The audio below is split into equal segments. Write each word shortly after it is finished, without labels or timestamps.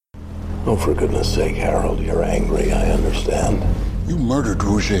Oh, for goodness sake, Harold, you're angry, I understand. You murdered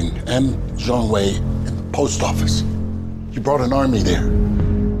Rouging and Zhang Wei in the post office. You brought an army there.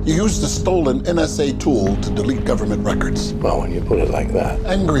 You used a stolen NSA tool to delete government records. Well, when you put it like that.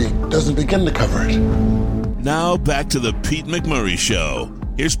 Angry doesn't begin to cover it. Now back to the Pete McMurray Show.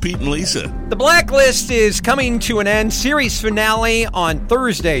 Here's Pete and Lisa. The Blacklist is coming to an end. Series finale on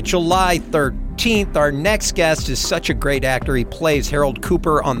Thursday, July 13th. Our next guest is such a great actor. He plays Harold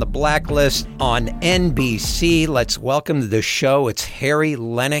Cooper on The Blacklist on NBC. Let's welcome to the show. It's Harry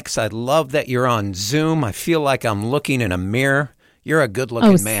Lennix. I love that you're on Zoom. I feel like I'm looking in a mirror. You're a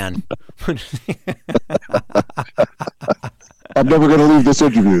good-looking man. I'm never going to leave this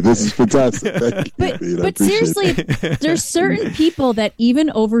interview. This is fantastic. Thank you. But seriously, there's certain people that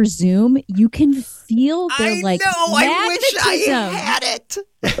even over Zoom, you can feel their I wish I had it.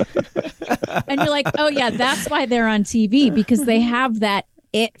 And you're like, oh yeah, that's why they're on TV, because they have that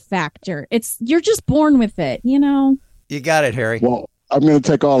it factor. You're just born with it, you know. You got it, Harry. Well, I'm going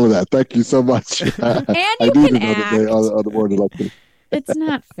to take all of that. Thank you so much. And I you need can another act. day on the board election. It's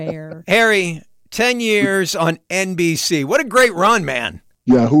not fair. Harry, 10 years on NBC. What a great run, man.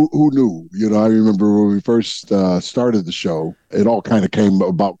 Yeah, who knew? You know, I remember when we first started the show, it all kind of came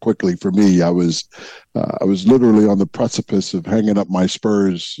about quickly for me. I was literally on the precipice of hanging up my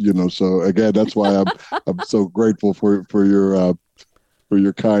spurs, you know. So again, that's why I'm so grateful for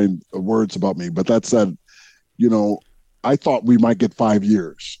your kind words about me. But that said, you know, I thought we might get 5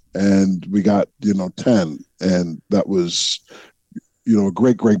 years, and we got 10, and that was a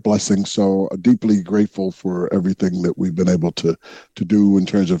great blessing. So deeply grateful for everything that we've been able to do in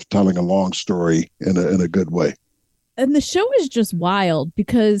terms of telling a long story in a good way. And the show is just wild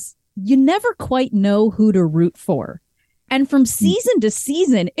because you never quite know who to root for. And from season to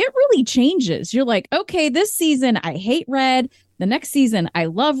season, it really changes. You're like, okay, this season I hate Red. The next season I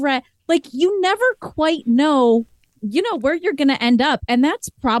love Red. Like, you never quite know, where you're going to end up. And that's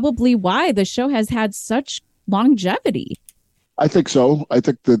probably why the show has had such longevity. I think so. I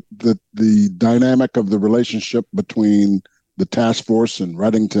think that the dynamic of the relationship between the task force and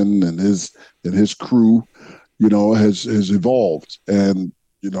Reddington and his crew, has evolved. And,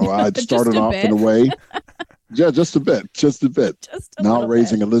 I'd started off in a way. Yeah, just a bit. Now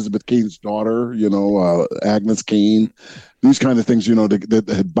raising Elizabeth Keene's daughter, Agnes Keene, these kind of things, that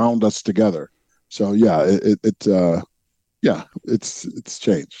had bound us together. So, yeah, it's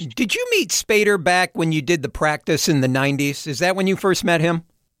changed. Did you meet Spader back when you did The Practice in the 90s? Is that when you first met him?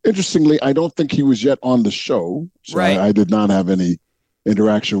 Interestingly, I don't think he was yet on the show. So right. I did not have any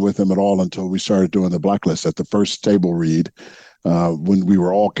interaction with him at all until we started doing The Blacklist at the first table read. When we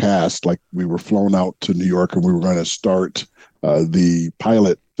were all cast, like we were flown out to New York and we were going to start the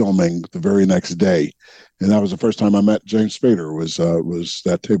pilot filming the very next day. And that was the first time I met James Spader was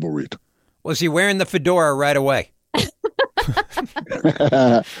that table read. Was he wearing the fedora right away?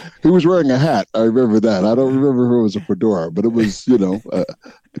 He was wearing a hat. I remember that. I don't remember if it was a fedora, but it was, a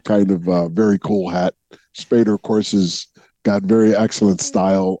kind of very cool hat. Spader, of course, has got very excellent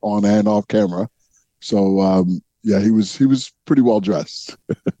style on and off camera. So, he was pretty well dressed.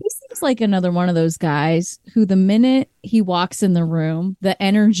 He seems like another one of those guys who the minute he walks in the room, the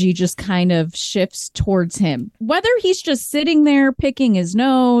energy just kind of shifts towards him. Whether he's just sitting there picking his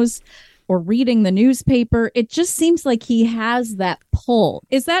nose or reading the newspaper, it just seems like he has that pull.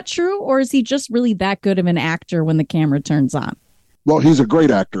 Is that true? Or is he just really that good of an actor when the camera turns on? Well, he's a great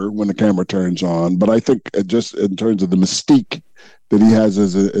actor when the camera turns on, but I think just in terms of the mystique that he has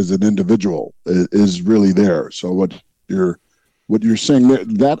as an individual is really there. So what you're saying there,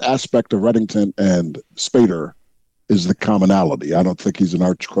 that aspect of Reddington and Spader is the commonality. I don't think he's an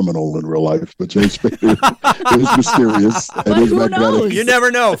arch criminal in real life, but Jay Spader is mysterious and is magnetic. Knows? You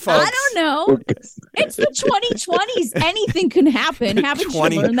never know, folks. I don't know. It's the 2020s. Anything can happen. Haven't you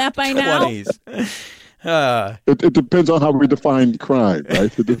learned that by now? It depends on how we define crime,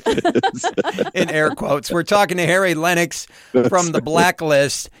 right? It depends. In air quotes. We're talking to Harry Lennix from The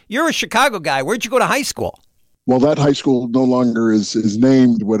Blacklist. You're a Chicago guy. Where'd you go to high school? Well, that high school no longer is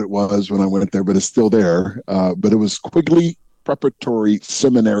named what it was when I went there, but it's still there. But it was Quigley Preparatory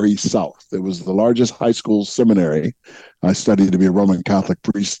Seminary South. It was the largest high school seminary. I studied to be a Roman Catholic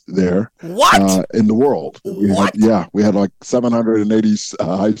priest there. What? In the world. We had like 780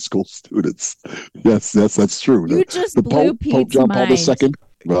 high school students. Yes, that's true. You just blew Pope John Paul II.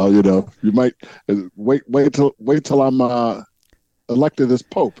 Well, you might wait till I'm elected as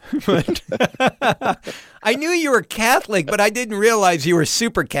Pope. I knew you were Catholic, but I didn't realize you were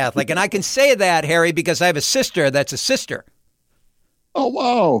super Catholic. And I can say that, Harry, because I have a sister that's a sister. Oh,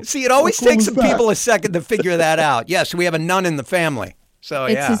 wow. See, it always takes some people a second to figure that out. Yes, we have a nun in the family. So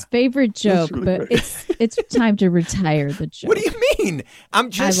it's his favorite joke, really but great. it's time to retire the joke. What do you mean? I'm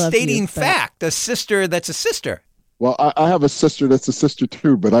just love stating you, but- fact. A sister that's a sister. Well, I have a sister that's a sister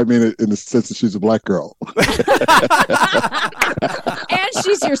too, but I mean it in the sense that she's a black girl. And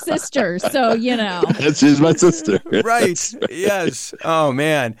she's your sister, so She's my sister. Right. Yes. Oh,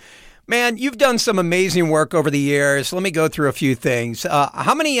 man. Man, you've done some amazing work over the years. Let me go through a few things.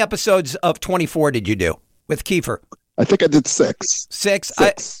 How many episodes of 24 did you do with Kiefer? I think I did 6. Six.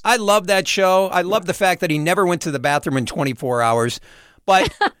 6. I love that show. I love the fact that he never went to the bathroom in 24 hours.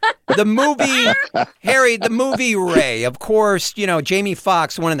 But the movie, Harry, the movie Ray, of course, Jamie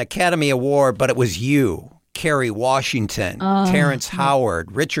Foxx won an Academy Award, but it was you, Kerry Washington, Terrence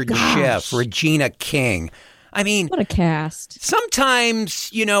Howard, Richard Schiff, Regina King. I mean, what a cast. Sometimes,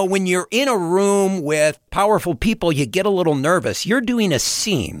 when you're in a room with powerful people, you get a little nervous. You're doing a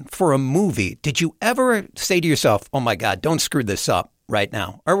scene for a movie. Did you ever say to yourself, oh, my God, don't screw this up right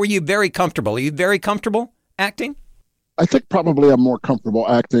now? Or were you very comfortable? Are you very comfortable acting? I think probably I'm more comfortable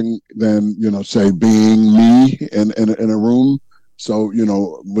acting than, say, being me in a room. So,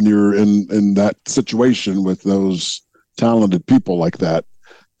 when you're in that situation with those talented people like that.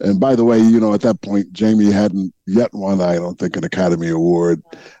 And by the way, at that point, Jamie hadn't yet won, I don't think, an Academy Award.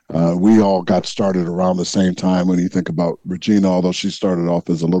 We all got started around the same time. When you think about Regina, although she started off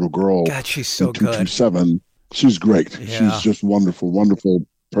as a little girl. God, she's so in good. 227, she's great. Yeah. She's just wonderful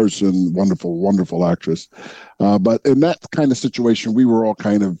person, wonderful actress. But in that kind of situation, we were all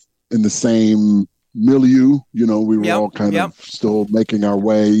kind of in the same milieu. We were all kind of still making our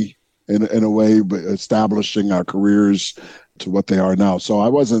way in a way, but establishing our careers to what they are now. So I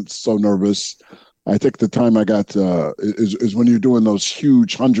wasn't so nervous. I think the time I got is when you're doing those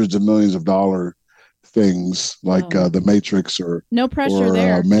huge hundreds of millions of dollar things like The Matrix or no pressure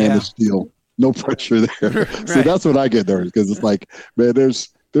there. Man of Steel. No pressure there. Right. So that's what I get nervous because it's like, man, there's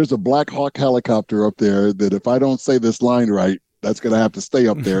a Black Hawk helicopter up there that if I don't say this line right, that's going to have to stay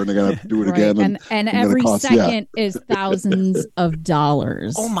up there and they're going to have to do it Right. again. And every second is thousands of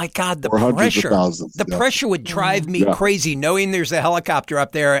dollars. Oh, my God, the Or hundreds of pressure. thousands, The pressure would drive me Yeah. crazy knowing there's a helicopter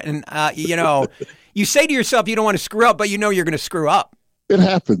up there. And, you say to yourself you don't want to screw up, but you're going to screw up. It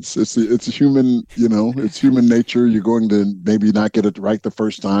happens. It's a human, it's human nature. You're going to maybe not get it right the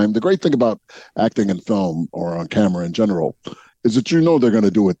first time. The great thing about acting in film or on camera in general is that they're going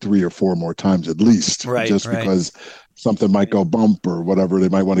to do it 3 or 4 more times at least. Right, just right. because something might go bump or whatever. They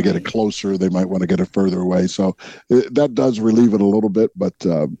might want to get it closer. They might want to get it further away. So that does relieve it a little bit. But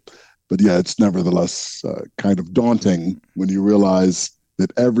yeah, it's nevertheless kind of daunting when you realize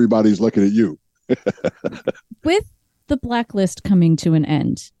that everybody's looking at you. With the Blacklist coming to an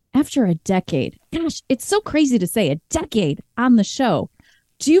end after a decade, gosh, it's so crazy to say, a decade on the show.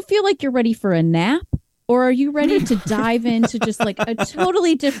 Do you feel like you're ready for a nap? Or are you ready to dive into just like a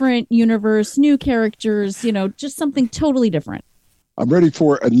totally different universe, new characters, just something totally different? I'm ready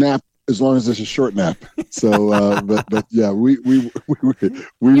for a nap as long as it's a short nap. So, but yeah, we You're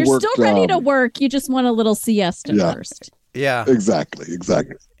worked, still ready to work. You just want a little siesta first. Yeah. Exactly.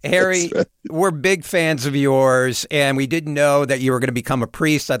 Harry, That's right. we're big fans of yours, and we didn't know that you were going to become a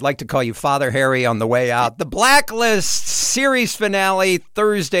priest. I'd like to call you Father Harry on the way out. The Blacklist series finale,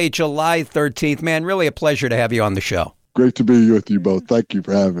 Thursday, July 13th. Man, really a pleasure to have you on the show. Great to be with you both. Thank you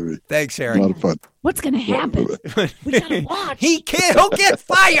for having me. Thanks, Harry. A lot of fun. What's going to happen? We got to watch. He'll get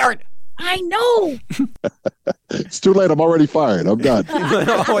fired. I know. It's too late. I'm already fired. I'm done.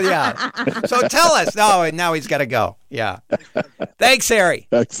 Oh, yeah. So tell us. No, and now he's got to go. Yeah. Thanks, Harry.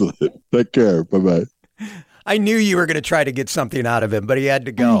 Excellent. Take care. Bye-bye. I knew you were going to try to get something out of him, but he had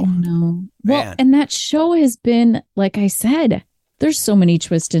to go. I know. Well, Man. and that show has been, like I said, there's so many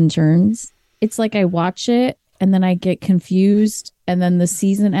twists and turns. It's like I watch it and then I get confused and then the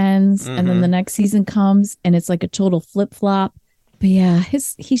season ends and then the next season comes and it's like a total flip-flop. But yeah,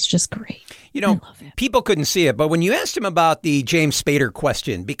 he's just great. I love him. People couldn't see it, but when you asked him about the James Spader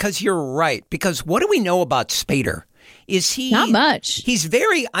question, because you're right, because what do we know about Spader? Is he Not much.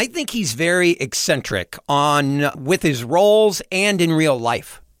 I think he's very eccentric with his roles and in real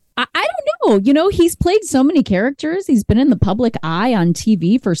life. I don't know. He's played so many characters. He's been in the public eye on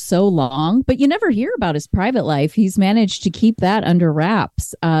TV for so long, but you never hear about his private life. He's managed to keep that under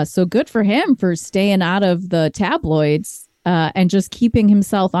wraps. So good for him for staying out of the tabloids. And just keeping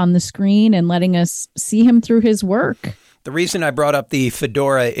himself on the screen and letting us see him through his work. The reason I brought up the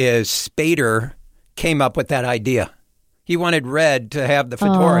fedora is Spader came up with that idea. He wanted Red to have the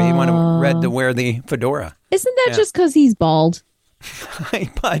fedora. He wanted Red to wear the fedora. Isn't that just because he's bald?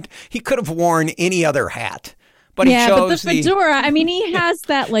 But he could have worn any other hat. But he but chose the fedora, I mean, he has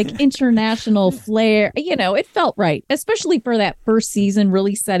that like international flair. You know, it felt right, especially for that first season,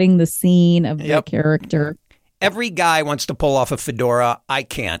 really setting the scene of the character. Every guy wants to pull off a fedora. I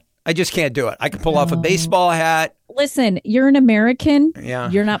can't. I just can't do it. I can pull off a baseball hat. Listen, you're an American. Yeah.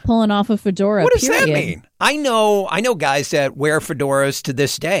 You're not pulling off a fedora. What does that mean? I know guys that wear fedoras to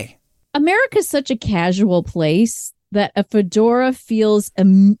this day. America's such a casual place that a fedora feels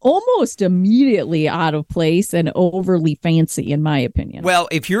almost immediately out of place and overly fancy, in my opinion. Well,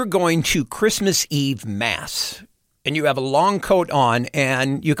 if you're going to Christmas Eve Mass and you have a long coat on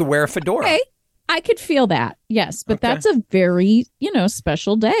and you could wear a fedora. Okay. I could feel that, yes, but that's a very,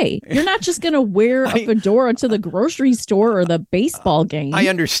 special day. You're not just going to wear a fedora to the grocery store or the baseball game. I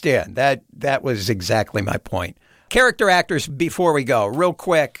understand. That was exactly my point. Character actors, before we go, real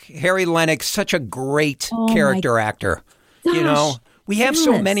quick. Harry Lennix, such a great character actor. Gosh, we have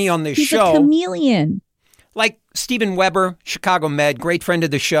so many on this show. He's a chameleon. Like Steven Weber, Chicago Med, great friend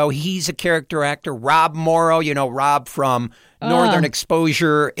of the show. He's a character actor. Rob Morrow, Rob from Northern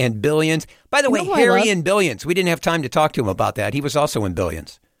Exposure and Billions. By the way, Harry in Billions. We didn't have time to talk to him about that. He was also in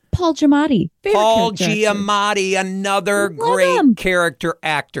Billions. Paul Giamatti. Paul Giamatti, another great character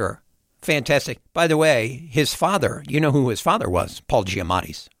actor. Fantastic. By the way, his father, you know who his father was? Paul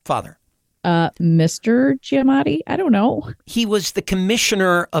Giamatti's father. Mr. Giamatti? I don't know. He was the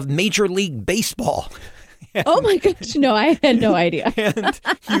commissioner of Major League Baseball. Oh my gosh, no, I had no idea. And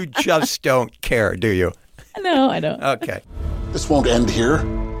you just don't care, do you? No, I don't. Okay. This won't end here.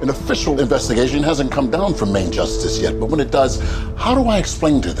 An official investigation hasn't come down from Maine Justice yet, but when it does, how do I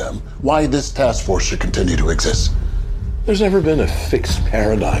explain to them why this task force should continue to exist? There's never been a fixed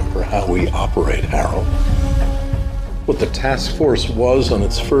paradigm for how we operate, Harold. What the task force was on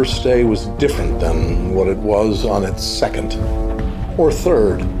its first day was different than what it was on its second, or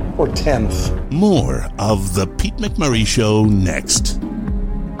third, or 10th. More of The Pete McMurray Show next.